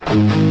The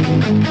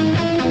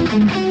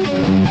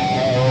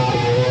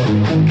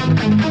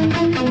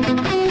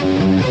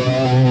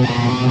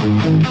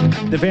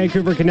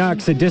Vancouver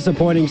Canucks, a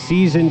disappointing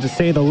season to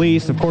say the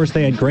least. Of course,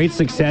 they had great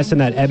success in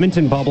that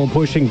Edmonton bubble,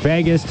 pushing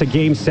Vegas to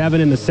Game 7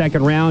 in the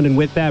second round, and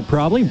with that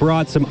probably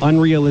brought some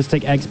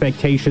unrealistic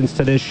expectations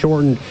to this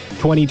shortened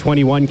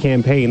 2021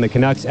 campaign. The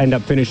Canucks end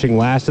up finishing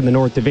last in the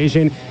North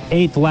Division,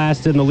 8th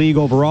last in the league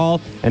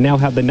overall, and now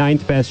have the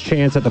 9th best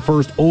chance at the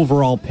first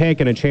overall pick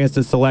and a chance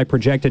to select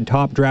projected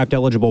top draft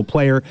eligible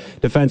player,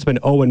 defenseman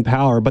Owen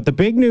Power. But the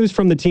big news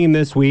from the team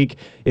this week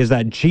is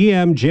that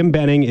GM Jim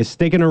Benning is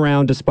sticking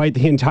around despite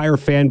the entire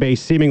fan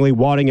base seemingly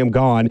wanting him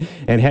gone,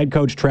 and head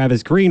coach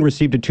Travis Green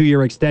received a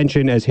 2-year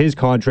extension as his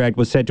contract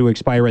was set to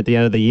expire at the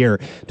end of the year.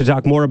 To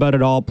talk more about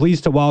it all,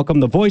 pleased to welcome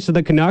the voice of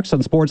the Canucks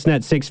on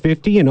Sportsnet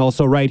 650 and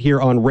also right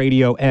here on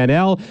Radio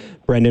NL,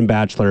 Brendan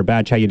Batchelor.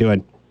 Batch, how you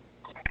doing?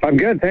 I'm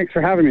good. Thanks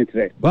for having me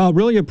today. Well,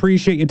 really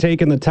appreciate you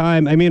taking the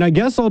time. I mean, I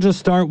guess I'll just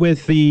start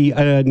with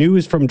the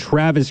news from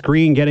Travis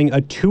Green getting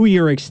a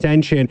 2-year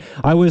extension.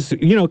 I was,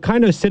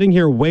 kind of sitting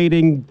here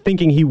waiting,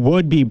 thinking he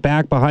would be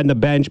back behind the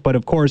bench, but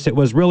of course it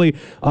was really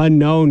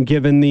unknown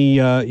given the,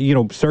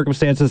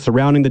 circumstances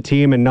surrounding the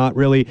team and not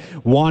really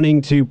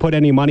wanting to put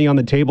any money on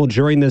the table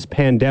during this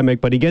pandemic.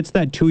 But he gets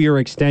that 2-year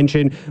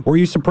extension. Were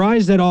you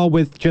surprised at all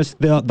with just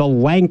the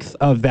length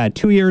of that?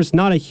 2 years,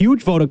 not a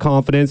huge vote of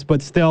confidence,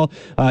 but still,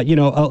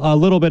 a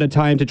little bit of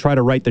time to try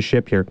to right the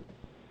ship here.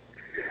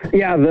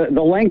 Yeah,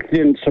 the length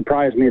didn't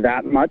surprise me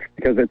that much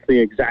because it's the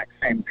exact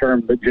same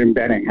term that Jim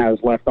Benning has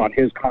left on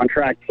his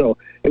contract. So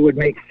it would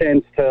make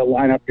sense to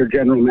line up your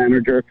general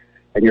manager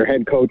and your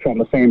head coach on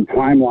the same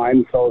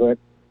timeline so that,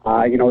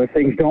 if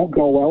things don't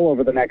go well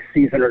over the next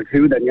season or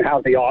two, then you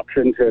have the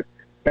option to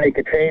make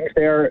a change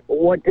there.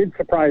 What did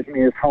surprise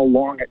me is how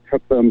long it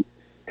took them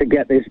to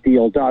get this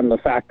deal done. The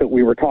fact that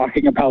we were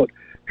talking about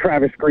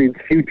Travis Green's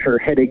future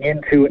heading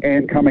into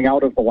and coming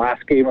out of the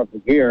last game of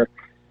the year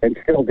and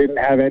still didn't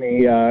have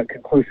any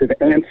conclusive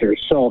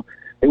answers. So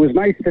it was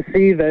nice to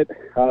see that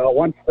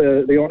once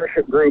the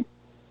ownership group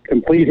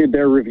completed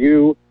their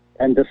review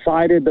and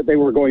decided that they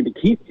were going to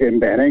keep Jim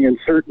Benning, and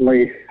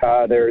certainly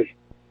there's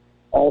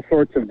all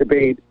sorts of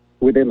debate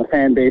within the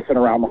fan base and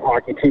around the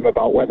hockey team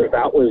about whether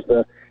that was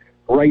the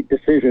right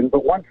decision.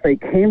 But once they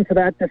came to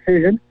that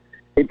decision,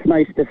 it's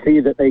nice to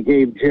see that they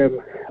gave Jim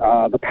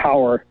the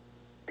power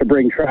to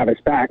bring Travis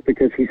back,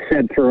 because he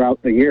said throughout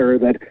the year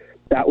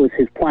that was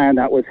his plan,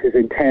 that was his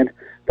intent,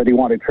 that he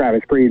wanted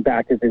Travis Green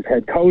back as his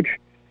head coach.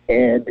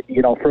 And,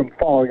 from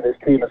following this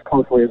team as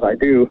closely as I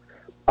do,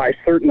 I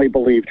certainly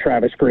believe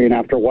Travis Green,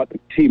 after what the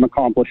team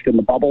accomplished in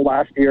the bubble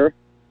last year,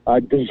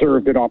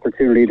 deserved an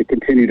opportunity to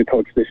continue to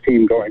coach this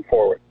team going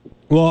forward.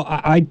 Well,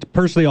 I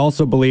personally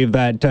also believe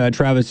that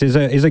Travis is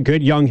a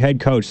good young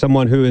head coach,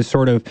 someone who is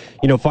sort of,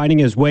 finding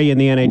his way in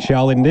the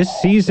NHL. And this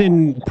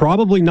season,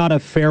 probably not a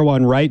fair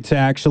one, right, to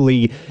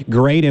actually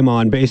grade him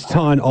on based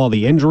on all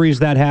the injuries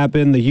that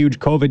happened, the huge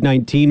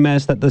COVID-19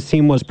 mess that this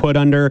team was put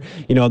under.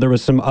 There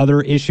was some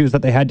other issues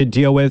that they had to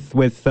deal with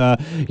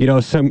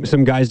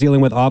some guys dealing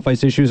with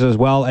off-ice issues as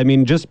well. I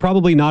mean, just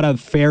probably not a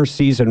fair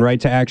season,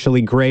 right, to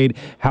actually grade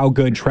how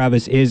good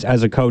Travis is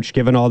as a coach,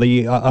 given all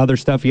the other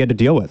stuff he had to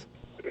deal with.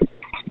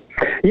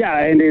 Yeah,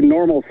 and in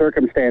normal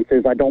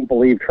circumstances, I don't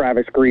believe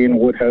Travis Green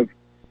would have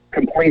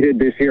completed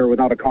this year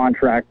without a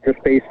contract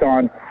just based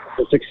on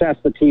the success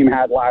the team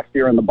had last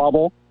year in the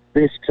bubble.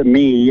 This, to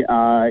me,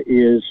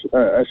 is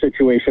a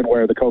situation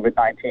where the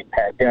COVID-19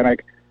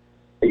 pandemic,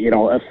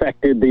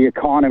 affected the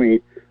economy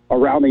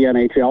around the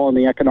NHL and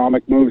the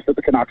economic moves that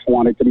the Canucks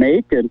wanted to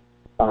make. And,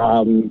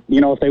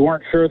 if they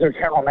weren't sure their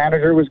general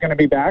manager was going to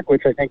be back,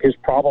 which I think is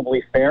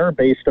probably fair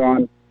based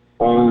on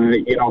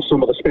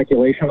some of the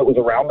speculation that was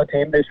around the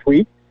team this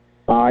week.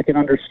 I can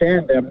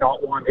understand them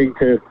not wanting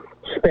to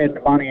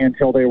spend money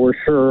until they were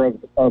sure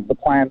of the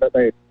plan that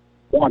they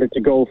wanted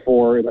to go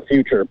for in the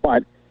future.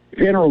 But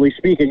generally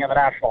speaking, in the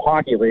National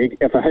Hockey League,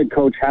 if a head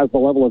coach has the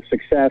level of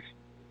success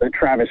that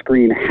Travis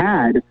Green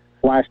had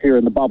last year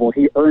in the bubble,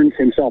 he earns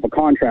himself a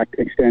contract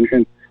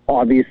extension.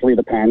 Obviously,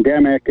 the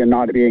pandemic and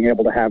not being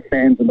able to have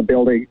fans in the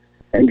building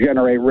and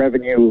generate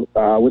revenue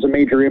was a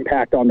major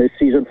impact on this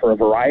season for a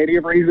variety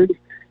of reasons.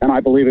 And I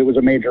believe it was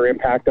a major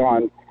impact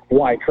on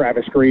why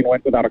Travis Green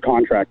went without a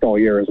contract all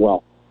year as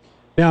well.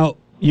 Now,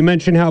 you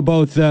mentioned how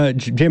both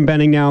Jim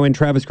Benning now and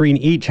Travis Green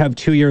each have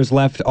 2 years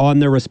left on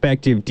their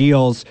respective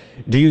deals.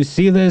 Do you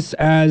see this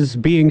as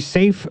being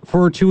safe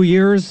for 2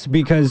 years?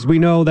 Because we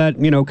know that,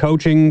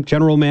 coaching,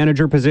 general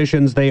manager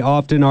positions, they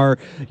often are,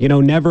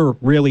 never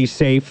really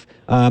safe.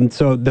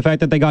 So the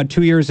fact that they got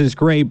 2 years is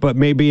great, but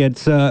maybe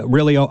it's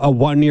really a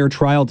 1-year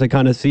trial to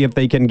kind of see if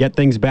they can get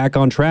things back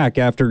on track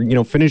after,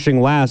 finishing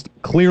last.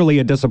 Clearly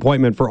a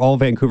disappointment for all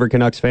Vancouver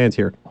Canucks fans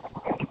here.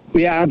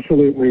 Yeah,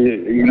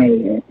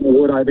 absolutely.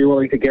 Would I be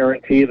willing to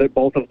guarantee that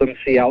both of them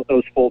see out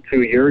those full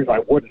 2 years? I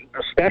wouldn't,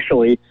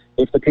 especially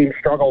if the team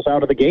struggles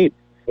out of the gate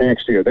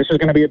next year. This is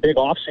going to be a big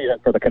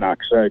offseason for the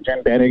Canucks.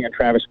 Jim Benning and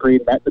Travis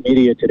Green met the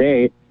media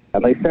today,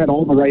 and they said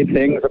all the right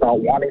things about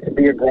wanting to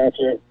be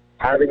aggressive,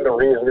 having the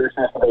resources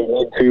they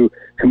need to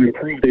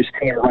improve this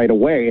team right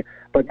away.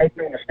 But make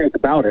no mistake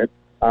about it,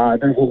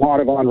 there's a lot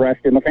of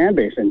unrest in the fan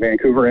base in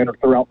Vancouver and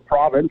throughout the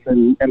province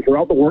and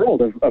throughout the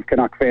world of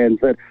Canuck fans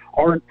that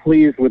aren't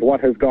pleased with what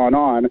has gone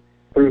on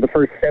through the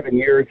first 7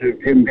 years of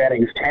Jim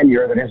Benning's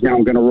tenure that is now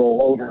going to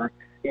roll over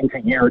into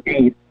year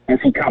 8 as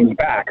he comes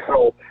back.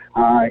 So,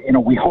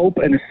 we hope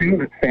and assume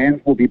that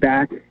fans will be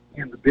back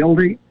in the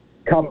building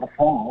come the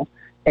fall.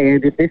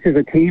 And if this is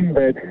a team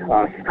that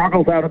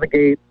struggles out of the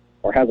gate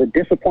or has a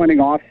disappointing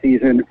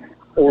offseason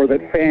or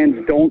that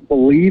fans don't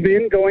believe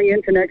in going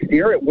into next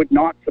year, it would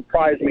not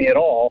surprise me at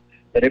all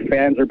that if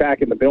fans are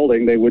back in the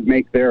building, they would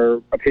make their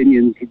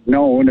opinions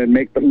known and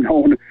make them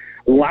known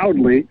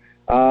loudly,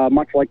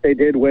 much like they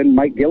did when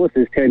Mike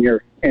Gillis's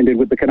tenure ended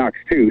with the Canucks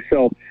too.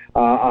 So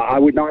I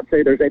would not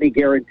say there's any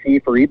guarantee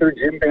for either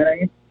Jim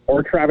Benning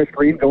or Travis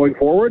Green going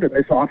forward, and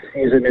this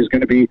offseason is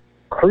going to be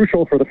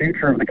crucial for the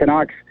future of the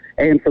Canucks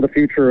and for the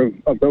future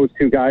of those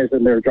two guys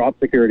and their job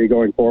security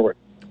going forward.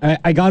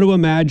 I got to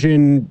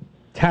imagine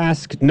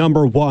task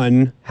number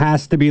one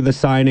has to be the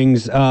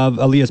signings of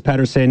Elias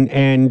Pettersson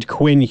and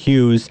Quinn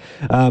Hughes.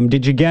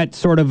 Did you get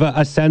sort of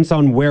a sense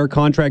on where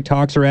contract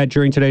talks are at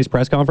during today's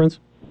press conference?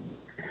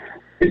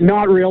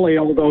 Not really,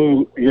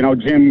 although,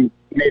 Jim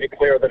made it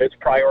clear that it's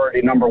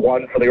priority number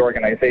one for the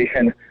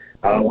organization.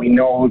 We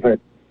know that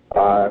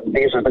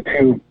these are the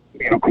two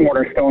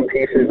cornerstone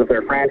pieces of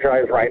their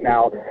franchise right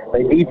now.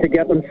 They need to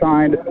get them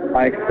signed.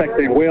 I expect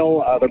they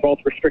will. They're both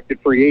restricted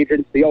free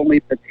agents. The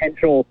only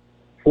potential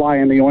fly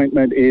in the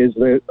ointment is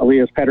that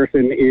Elias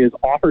Pettersson is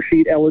offer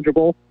sheet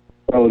eligible.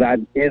 So that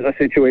is a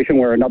situation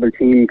where another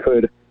team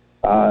could,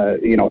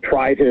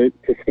 try to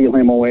steal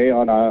him away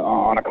on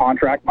a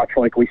contract, much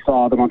like we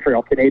saw the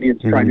Montreal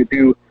Canadiens trying to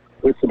do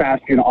with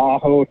Sebastian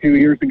Aho a few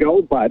years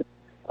ago. But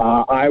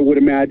I would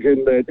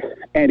imagine that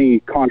any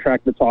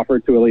contract that's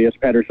offered to Elias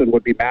Pettersson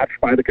would be matched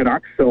by the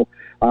Canucks. So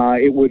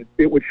it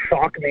would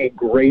shock me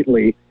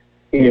greatly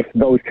if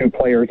those two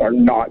players are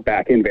not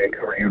back in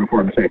Vancouver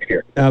uniforms next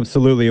year.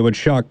 Absolutely. It would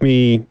shock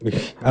me.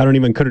 I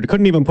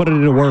couldn't even put it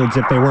into words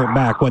if they weren't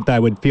back, what I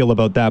would feel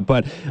about that.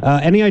 But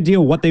any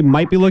idea what they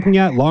might be looking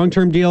at?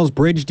 Long-term deals,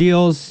 bridge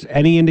deals,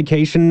 any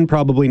indication?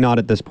 Probably not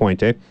at this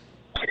point, eh?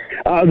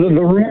 The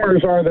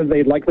rumors are that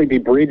they'd likely be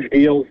bridge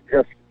deals.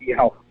 Just,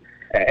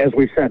 as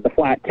we've said, the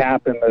flat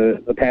cap and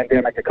the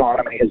pandemic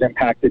economy has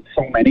impacted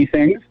so many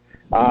things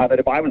that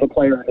if I was a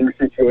player in their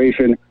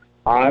situation,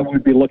 I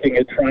would be looking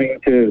at trying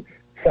to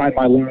sign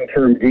my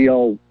long-term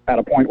deal at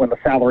a point when the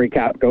salary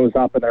cap goes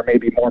up and there may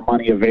be more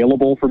money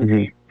available for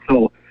me.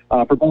 So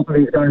for both of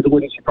these guys, it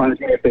wouldn't surprise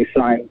me if they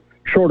sign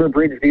shorter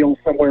bridge deals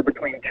somewhere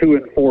between 2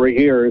 and 4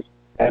 years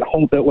and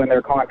hope that when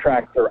their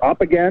contracts are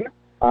up again,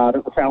 that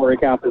the salary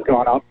cap has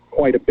gone up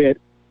quite a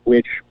bit,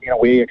 which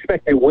we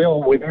expect it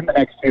will within the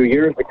next few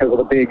years because of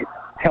the big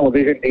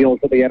television deals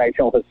that the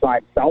NHL has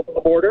signed south of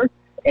the border.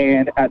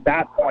 And at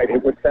that point,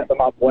 it would set them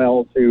up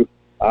well to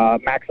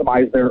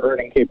maximize their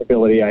earning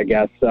capability, I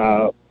guess.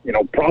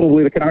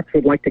 Probably the Canucks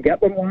would like to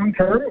get them long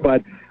term,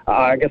 but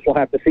I guess we'll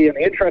have to see. And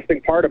the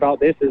interesting part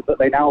about this is that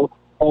they now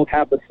both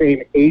have the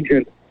same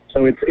agent,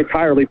 so it's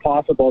entirely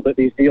possible that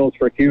these deals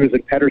for Hughes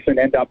and Pettersson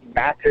end up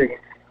matching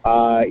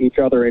each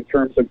other in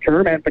terms of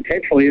term and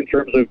potentially in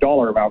terms of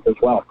dollar amount as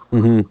well.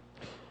 Mm-hmm.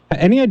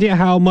 Any idea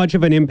how much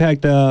of an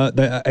impact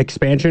the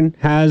expansion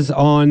has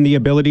on the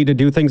ability to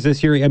do things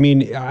this year? I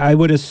mean, I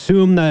would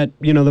assume that,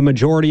 the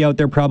majority out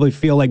there probably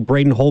feel like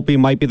Braden Holtby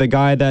might be the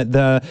guy that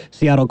the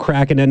Seattle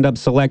Kraken end up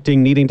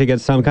selecting, needing to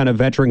get some kind of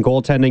veteran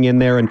goaltending in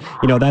there. And,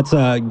 that's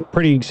a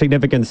pretty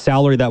significant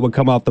salary that would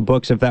come off the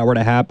books if that were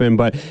to happen.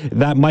 But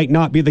that might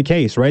not be the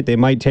case, right? They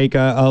might take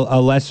a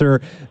lesser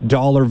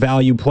dollar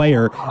value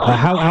player.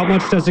 How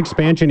much does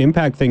expansion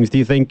impact things, do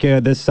you think,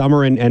 this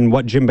summer and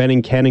what Jim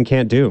Benning can and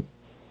can't do?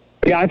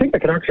 Yeah, I think the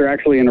Canucks are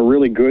actually in a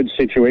really good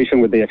situation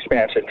with the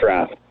expansion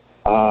draft.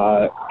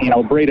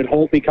 Braden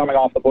Holtby coming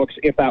off the books,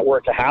 if that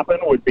were to happen,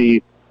 would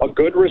be a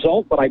good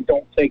result, but I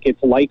don't think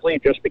it's likely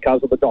just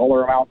because of the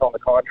dollar amount on the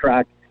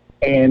contract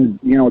and,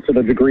 to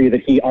the degree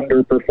that he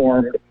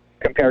underperformed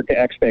compared to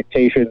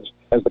expectations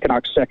as the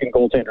Canucks' second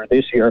goaltender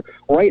this year.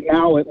 Right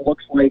now, it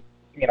looks like,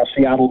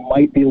 Seattle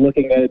might be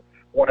looking at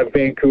one of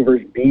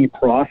Vancouver's B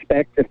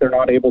prospects if they're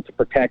not able to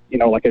protect,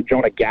 like a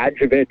Jonah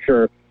Gadjevich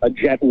or a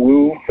Jet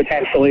Wu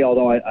potentially,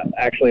 although I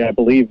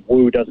believe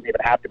Wu doesn't even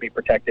have to be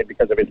protected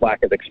because of his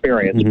lack of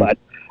experience. But,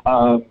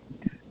 right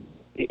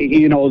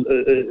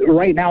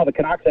now the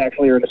Canucks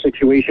actually are in a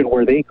situation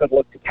where they could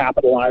look to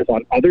capitalize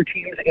on other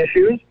teams'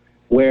 issues,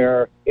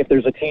 where if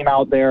there's a team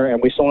out there,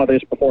 and we saw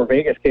this before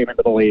Vegas came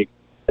into the league,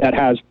 that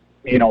has,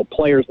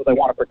 players that they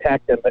want to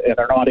protect and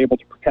they're not able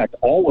to protect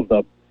all of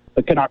them,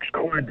 the Canucks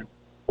could,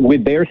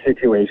 with their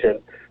situation,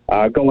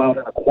 go out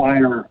and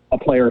acquire a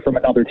player from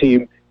another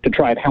team to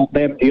try and help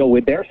them deal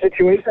with their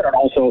situation, and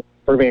also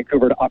for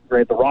Vancouver to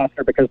upgrade the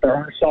roster, because there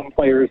are some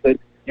players that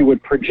you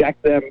would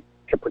project them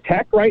to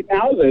protect right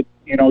now that,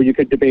 you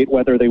could debate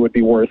whether they would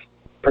be worth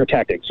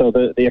protecting. So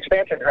the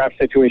expansion draft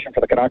situation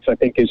for the Canucks, I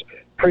think, is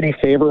pretty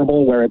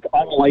favorable, where it's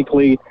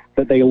unlikely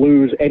that they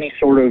lose any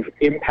sort of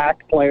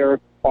impact player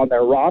on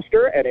their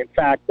roster, and in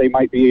fact, they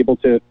might be able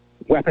to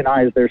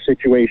weaponize their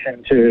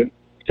situation to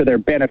their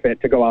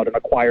benefit to go out and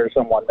acquire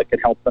someone that can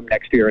help them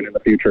next year and in the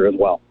future as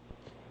well.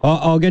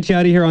 I'll get you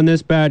out of here on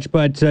this, Batch,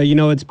 but,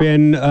 it's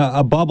been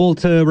a bubble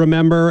to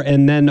remember,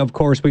 and then, of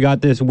course, we got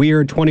this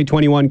weird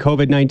 2021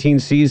 COVID-19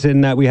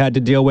 season that we had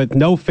to deal with.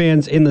 No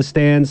fans in the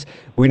stands.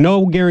 We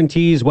no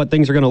guarantees what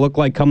things are going to look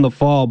like come the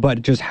fall,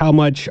 but just how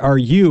much are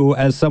you,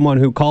 as someone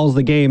who calls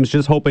the games,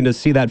 just hoping to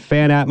see that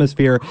fan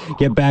atmosphere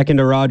get back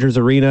into Rogers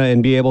Arena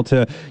and be able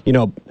to,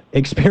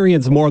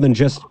 experience more than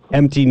just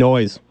empty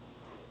noise?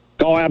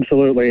 Oh,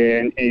 absolutely.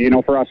 And,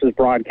 for us as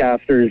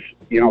broadcasters,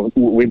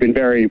 we've been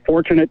very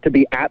fortunate to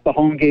be at the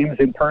home games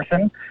in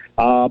person,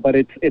 but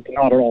it's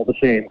not at all the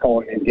same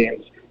calling these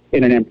games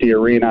in an empty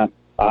arena.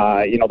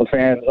 The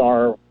fans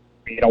are,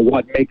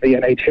 what make the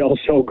NHL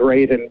so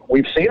great, and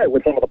we've seen it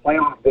with some of the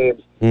playoff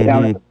games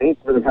down in the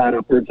States that have had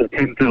upwards of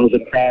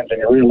 10,000 fans,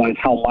 and you realize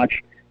how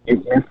much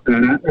you've missed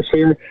that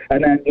atmosphere.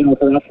 And then,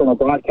 for us from a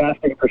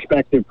broadcasting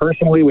perspective,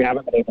 personally, we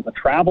haven't been able to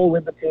travel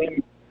with the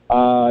team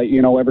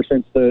ever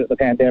since the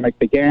pandemic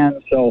began.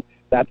 So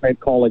that's made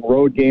calling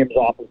road games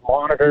off of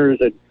monitors,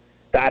 and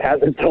that has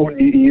its own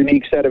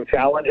unique set of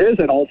challenges.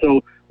 And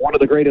also, one of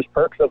the greatest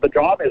perks of the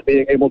job is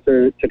being able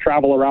to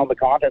travel around the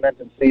continent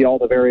and see all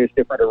the various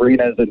different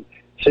arenas and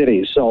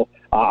cities. So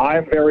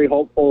I'm very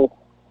hopeful,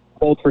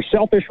 both for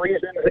selfish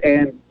reasons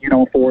and,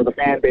 for the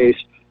fan base,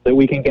 that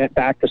we can get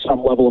back to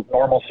some level of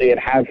normalcy and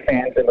have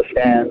fans in the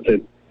stands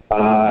and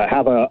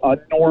have a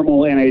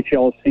normal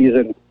NHL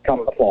season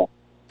come the fall.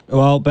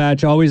 Well,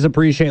 Batch, always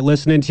appreciate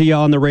listening to you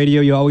on the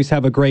radio. You always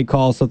have a great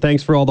call. So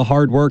thanks for all the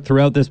hard work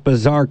throughout this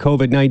bizarre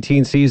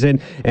COVID-19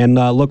 season, and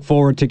look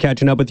forward to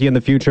catching up with you in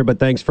the future. But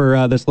thanks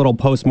for this little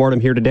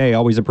postmortem here today.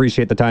 Always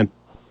appreciate the time.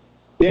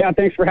 Yeah,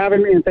 thanks for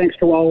having me, and thanks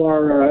to all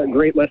our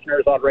great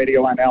listeners on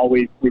Radio NL.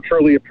 We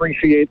truly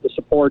appreciate the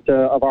support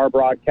of our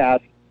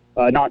broadcast,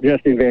 not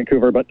just in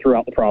Vancouver, but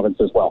throughout the province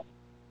as well.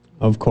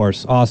 Of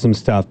course. Awesome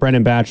stuff.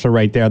 Brendan Batchelor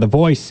right there, the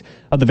voice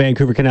of the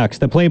Vancouver Canucks,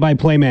 the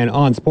play-by-play man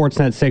on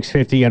Sportsnet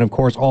 650, and of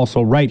course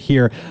also right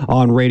here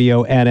on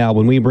Radio NL.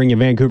 When we bring you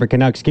Vancouver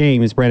Canucks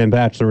games, Brendan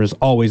Batchelor is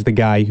always the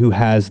guy who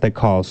has the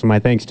call. So my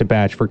thanks to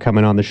Batch for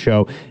coming on the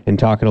show and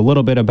talking a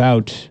little bit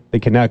about the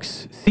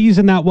Canucks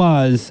season that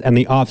was and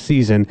the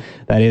off-season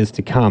that is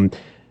to come.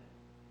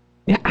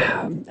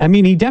 Yeah, I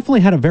mean, he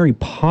definitely had a very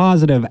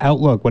positive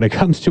outlook when it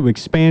comes to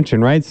expansion,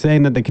 right?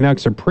 Saying that the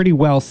Canucks are pretty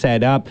well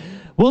set up.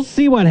 We'll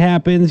see what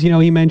happens.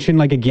 He mentioned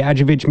like a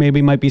Gadjevich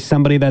maybe might be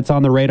somebody that's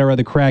on the radar of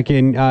the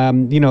Kraken.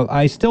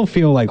 I still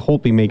feel like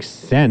Holtby makes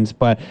sense,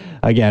 but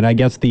again, I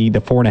guess the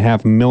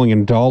 $4.5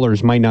 million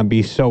might not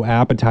be so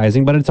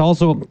appetizing, but it's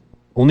also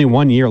only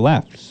 1 year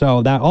left.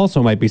 So that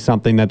also might be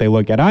something that they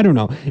look at. I don't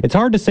know. It's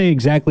hard to say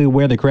exactly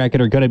where the Kraken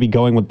are going to be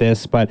going with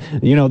this, but,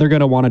 they're going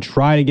to want to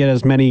try to get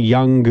as many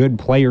young, good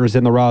players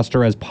in the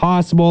roster as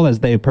possible as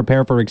they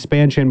prepare for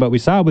expansion. But we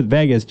saw with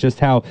Vegas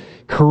just how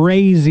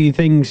crazy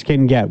things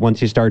can get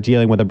once you start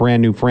dealing with a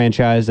brand new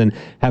franchise and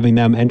having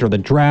them enter the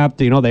draft.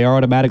 They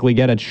automatically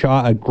get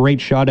a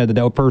great shot at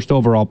the first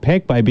overall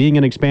pick by being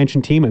an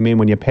expansion team. I mean,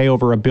 when you pay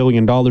over $1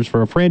 billion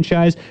for a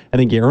franchise, I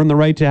think you earn the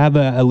right to have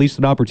at least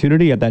an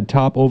opportunity at that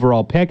top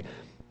overall pick.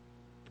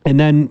 And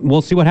then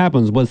we'll see what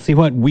happens. We'll see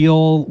what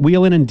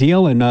Wheelin and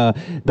Dealin,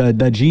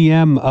 the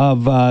GM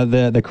of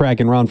the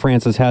Kraken, Ron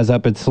Francis, has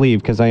up its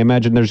sleeve, because I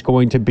imagine there's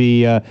going to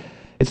be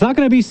it's not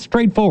going to be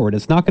straightforward.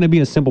 It's not going to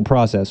be a simple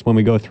process when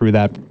we go through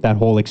that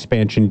whole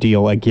expansion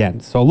deal again.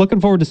 So looking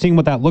forward to seeing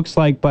what that looks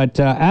like. But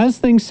as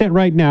things sit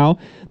right now,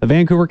 the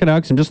Vancouver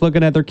Canucks, I'm just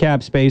looking at their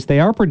cap space, they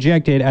are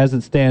projected, as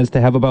it stands,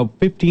 to have about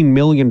 $15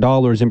 million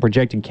in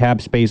projected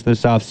cap space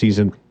this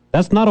offseason.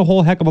 That's not a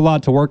whole heck of a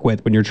lot to work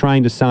with when you're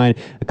trying to sign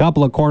a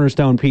couple of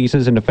cornerstone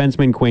pieces and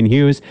defenseman Quinn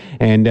Hughes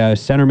and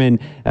centerman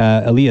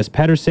Elias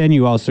Pettersson.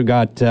 You also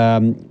got,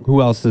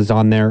 who else is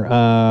on there?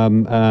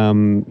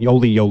 Yoli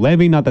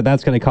Yolevi. Not that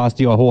that's going to cost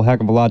you a whole heck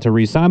of a lot to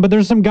re-sign, but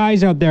there's some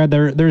guys out there.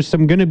 There's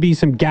going to be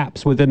some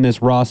gaps within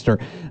this roster.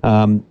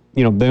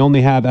 They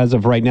only have, as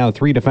of right now,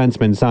 3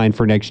 defensemen signed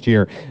for next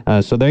year.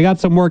 So they got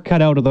some work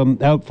cut out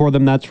for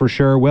them, that's for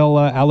sure. Will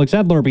Alex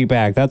Edler be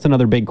back? That's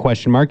another big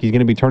question mark. He's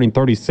going to be turning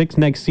 36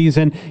 next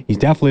season. He's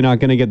definitely not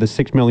going to get the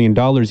 $6 million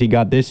he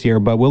got this year,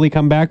 but will he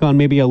come back on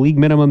maybe a league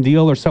minimum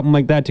deal or something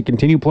like that to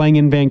continue playing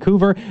in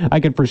Vancouver? I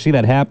could foresee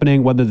that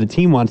happening. Whether the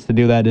team wants to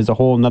do that is a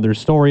whole another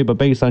story, but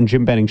based on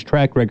Jim Benning's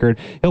track record,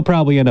 he'll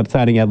probably end up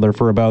signing Edler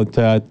for about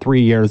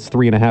 3 years,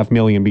 $3.5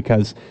 million,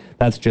 because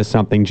that's just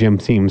something Jim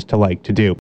seems to like to do.